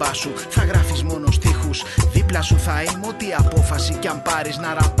τον μπαμπά σου θα γράφεις μόνο στίχους. Δίπλα σου θα είμαι ό,τι απόφαση κι αν πάρεις.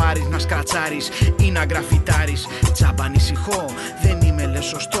 Να ραπάρεις, να σκρατσάρεις ή να γραφιτάρεις. Τσάμπα ανησυχώ, δεν είμαι λες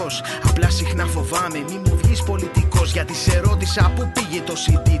σωστός. Απλά συχνά φοβάμαι μη μου βγεις πολιτικός. Γιατί σε ρώτησα που πήγε το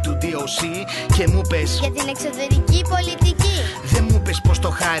CD του DOC και μου πες για την εξωτερική πολιτική. Δεν μου πες πως το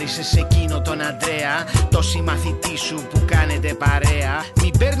χάρισες σε εκείνο τον Αντρέα, το συμμαθητή σου που κάνετε παρέα.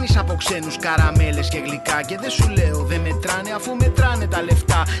 Μην παίρνεις από ξένους καραμέλες και γλυκά. Και δεν σου λέω δεν μετράνε αφού μετράνε τα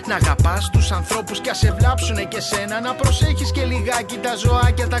λεφτά. Να αγαπάς τους ανθρώπους κι ας σε βλάψουνε και σένα. Να προσέχεις και λιγάκι τα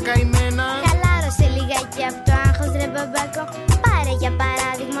ζωάκια τα καημένα. Χαλάρωσε λιγάκι από το άγχος ρε μπαμπάκο. Πάρε για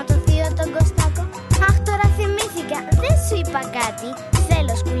παράδειγμα το θείο τον Κωστάκο. Αχ τώρα θυμήθηκα, δεν σου είπα κάτι.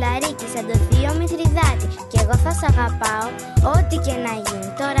 Θέλω σκουλαρίκι σαν το θείο Μηθριδάτη. Κι εγώ θα σ' αγαπάω ό,τι και να γίνει.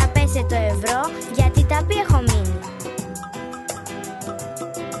 Τώρα πέσε το ευρώ γιατί τα πει έχω μείνει.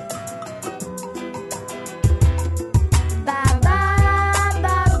 Μπαμπά,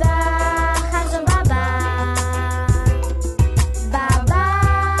 μπαμπά, χαζομπαμπά. Μπαμπά,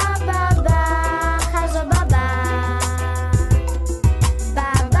 μπαμπά, χαζομπαμπά.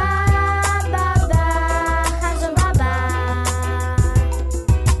 Μπαμπά, μπαμπά,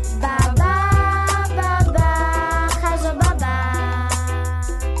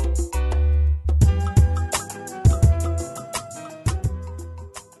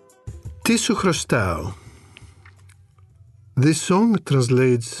 Τι σου χρωστάω. This song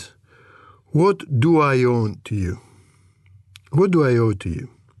translates, what do I owe to you? What do I owe to you?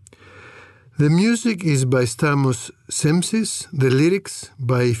 The music is by Stamos Semsis, the lyrics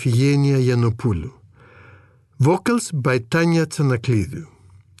by Ifigenia Yiannopoulou. Vocals by Tanya Tsanaklidou.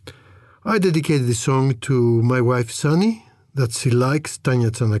 I dedicate this song to my wife Sunny, that she likes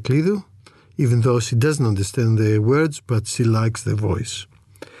Tanya Tsanaklidou, even though she doesn't understand the words, but she likes the voice.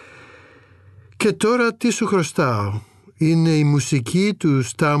 Και τώρα τι σου χρωστάω. Είναι η μουσική του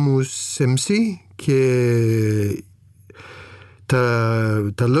Στάμου Σεμσί και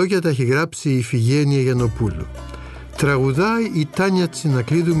τα λόγια τα έχει γράψει η Ifigenia Yiannopoulou. Τραγουδάει η Τάνια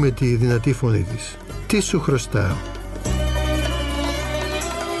Τσανακλίδου με τη δυνατή φωνή της. Τι σου χρωστάω.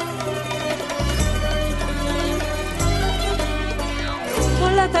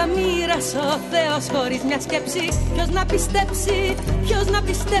 Τα μοίρασε ο Θεός χωρίς μια σκέψη. Ποιος να πιστέψει, ποιος να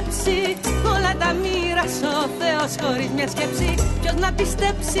πιστέψει. Όλα τα μοίρασε ο Θεός χωρίς μια σκέψη. Ποιος να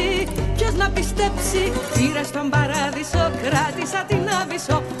πιστέψει, ποιος να πιστέψει. Πήρα στον παράδεισο, κράτησα την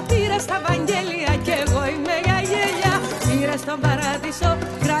Άβυσσο. Πήρα στα Βαγγέλια κι εγώ είμαι για γέλια. Πήρα στον παράδεισο,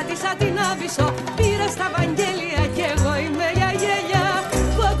 κράτησα την Άβυσσο. Πήρα στα Βαγγέλια κι εγώ είμαι για γέλια.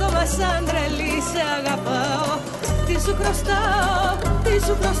 Που ακόμα σαν τρελή σε αγαπάω. Τι σου χρωστάω, τι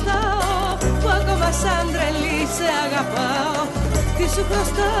σου χρωστάω. Που ακόμα σαν τρελή σε αγαπάω. Τι σου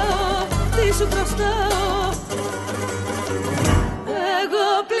χρωστάω, τι σου χρωστάω. Εγώ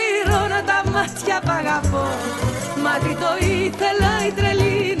πληρώνω τα μάτια που αγαπώ. Μα τι το ήθελα η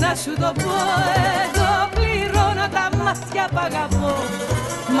τρελή να σου το πω. Εγώ πληρώνω τα μάτια που αγαπώ.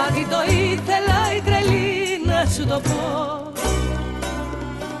 Μα τι το ήθελα η τρελή να σου το πω.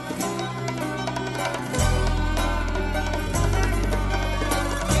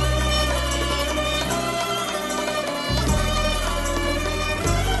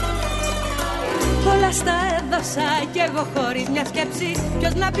 Όλα στα έδωσα κι εγώ χωρίς μια σκέψη.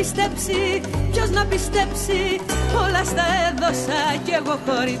 Ποιος να πιστέψει, ποιος να πιστέψει. Όλα στα έδωσα κι εγώ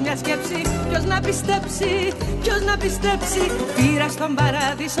χωρίς μια σκέψη. Ποιος να πιστέψει, ποιος να πιστέψει. Πήρα στον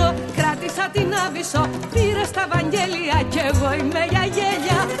παράδεισο, κράτησα την Άβυσσο. Πήρα στα Βαγγέλια κι εγώ είμαι για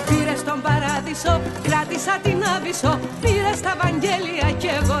γέλια. Πήρα στον παράδεισο, κράτησα την Άβυσσο. Πήρα στα Βαγγέλια κι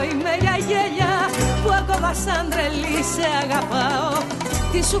εγώ είμαι για γέλια. Που ακόμα σαν τρελή σε αγαπάω.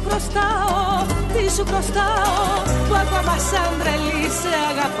 Τι σου χρωστάω, τι σου χρωστάω. Που ακόμα σαν τρελή σε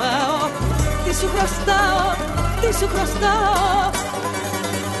αγαπάω. Τι σου χρωστάω, τι σου χρωστάω.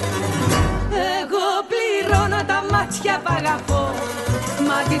 Εγώ πληρώνω τα μάτια που αγαπώ.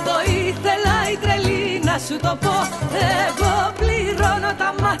 Μα τι το ήθελα η τρελή να σου το πω. Εγώ πληρώνω τα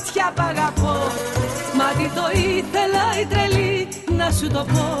μάτια που αγαπώ. Μα τι το ήθελα η τρελή να σου το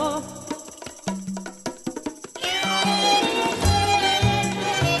πω.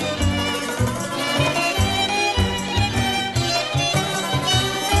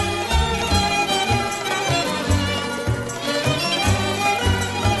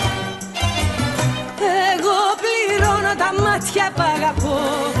 Μάτια που αγαπώ.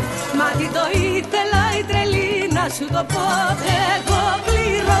 Μα τι το ήθελα η τρελή να σου το πω. Εγώ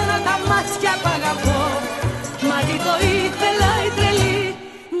πληρώνω τα μάτια που αγαπώ. Μα τι το ήθελα η τρελή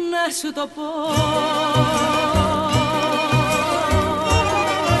να σου το πω.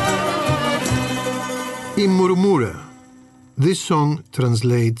 Η Μουρμούρα. This song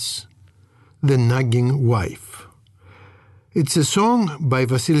translates The Nagging Wife. It's a song by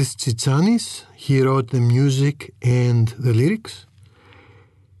Vasilis Tsitsanis. He wrote the music and the lyrics.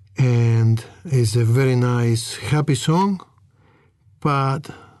 And it's a very nice, happy song, but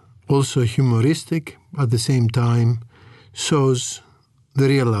also humoristic. At the same time, shows the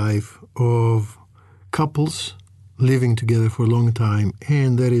real life of couples living together for a long time.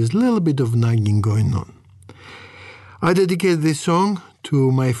 And there is a little bit of nagging going on. I dedicate this song to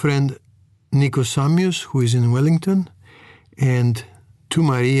my friend Nicos Tescos, who is in Wellington, and to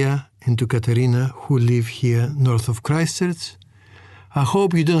Maria and to Katerina, who live here north of Christchurch. I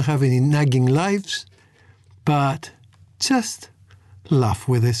hope you don't have any nagging lives, but just laugh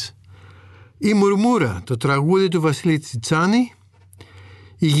with us. Η Μουρμούρα, το τραγούδι του Βασίλη Τσιτσάνη.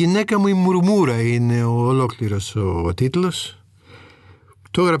 Η γυναίκα μου η Μουρμούρα είναι ολόκληρος ο τίτλος.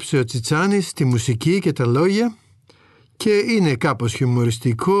 Το έγραψε ο Τσιτσάνης, τη μουσική και τα λόγια, και είναι κάπως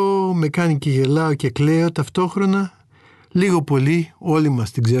χιουμοριστικό, με κάνει και γελάω και κλαίω ταυτόχρονα. Λίγο πολύ όλοι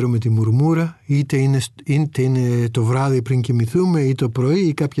μας την ξέρουμε τη Μουρμούρα, είτε είναι το βράδυ πριν κοιμηθούμε ή το πρωί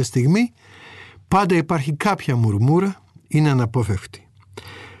ή κάποια στιγμή. Πάντα υπάρχει κάποια Μουρμούρα, είναι αναπόφευκτη.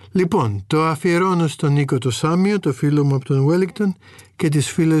 Λοιπόν, το αφιερώνω στον Νίκο το Σάμιο, το φίλο μου από τον Wellington, και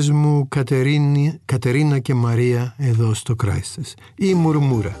τις φίλες μου Κατερίνα και Μαρία εδώ στο Christchurch. Η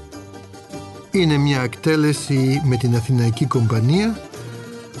Μουρμούρα. Είναι μια εκτέλεση με την Αθηναϊκή Κομπανία,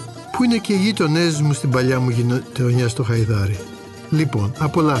 που είναι και οι γείτονές μου στην παλιά μου γειτονιά στο Χαϊδάρι. Λοιπόν,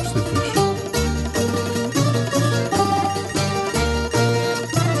 απολαύστε τους.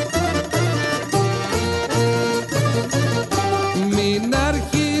 Μην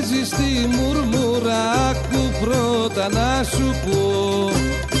αρχίζεις τη μουρμούρα, άκου πρώτα να σου πω.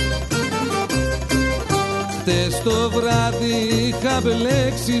 Χτες το βράδυ είχα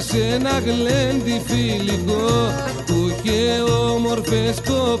μπλέξει σε ένα γλέντι φιλικό που είχε όμορφες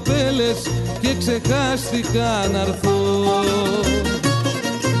κοπέλες και ξεχάστηκα να έρθω.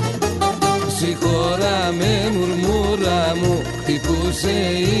 Συγχώρα με μουρμούρα μου, χτυπούσε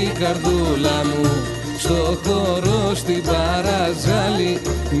η καρδούλα μου. Στο χώρο στην Παραζάλη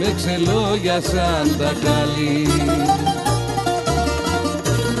με ξελόγιασαν τα καλή.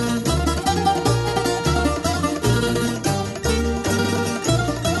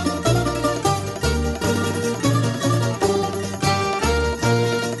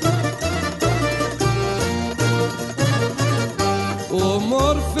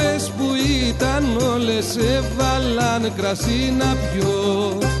 Ομόρφες που ήταν όλες έβαλαν κρασί να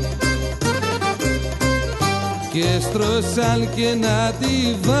πιω και στρώσαν και ένα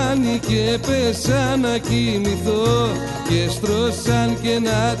τιβάνι και πέσα να κοιμηθώ. Και στρώσαν και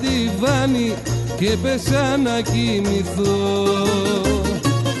ένα τιβάνι και πέσα να κοιμηθώ.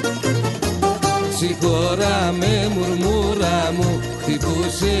 Συγχώρα με μουρμούρα μου,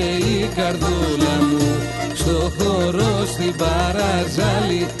 χτυπούσε η καρδούλα μου. Στο χώρο στην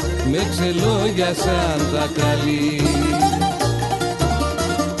Παραζάλη με ξελόγιασαν τα καλή.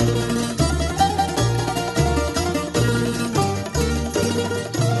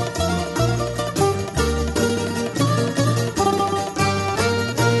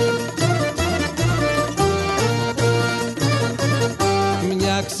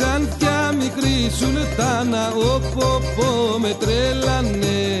 Μια ξανθιά μικρή σουλτάνα, οποπο με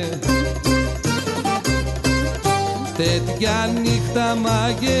τρέλανε. Τέτοια νύχτα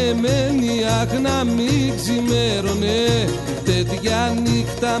μαγεμένη, αχ να μην ξημέρωνε. Τέτοια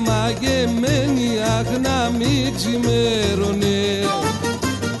νύχτα μαγεμένη, αχ να μην ξημέρωνε.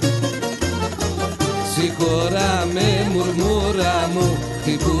 Συγχώρα με μουρμούρα μου,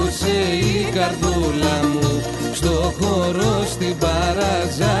 χτυπούσε η καρδούλα μου. Στο χώρο στην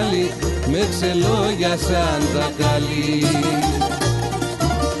Παραζάλη με ξελόγιασαν τα καλή.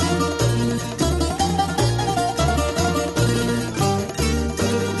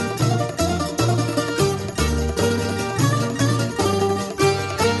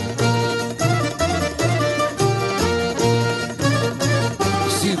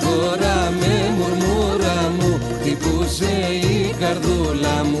 Η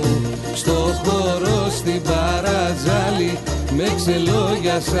καρδούλα μου, στο χώρο στην Παραζάλη με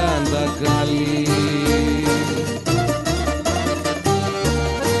ξελόγιασαν τα καλή.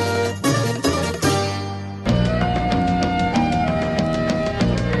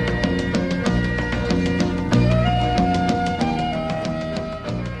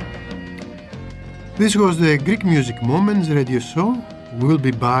 This was the Greek Music Moments radio show. We'll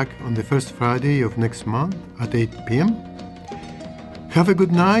be back on the first Friday of next month at 8 p.m. Have a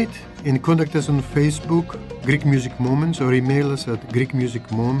good night and contact us on Facebook, Greek Music Moments, or email us at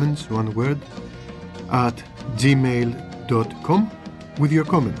greekmusicmoments, one word, at gmail.com with your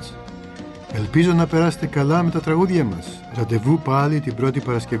comments. Ελπίζω να περάσετε καλά με τα τραγούδια μας. Ραντεβού πάλι την πρώτη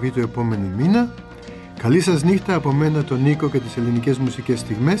Παρασκευή του επόμενου μήνα. Καλή σας νύχτα από μένα, τον Νίκο, και τις ελληνικές μουσικές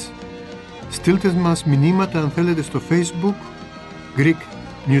στιγμές. Στείλτε μας μηνύματα αν θέλετε στο Facebook Greek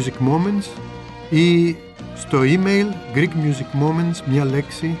Music Moments ή στο email greekmusicmoments, μια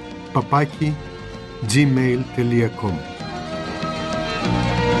λέξη, @gmail.com.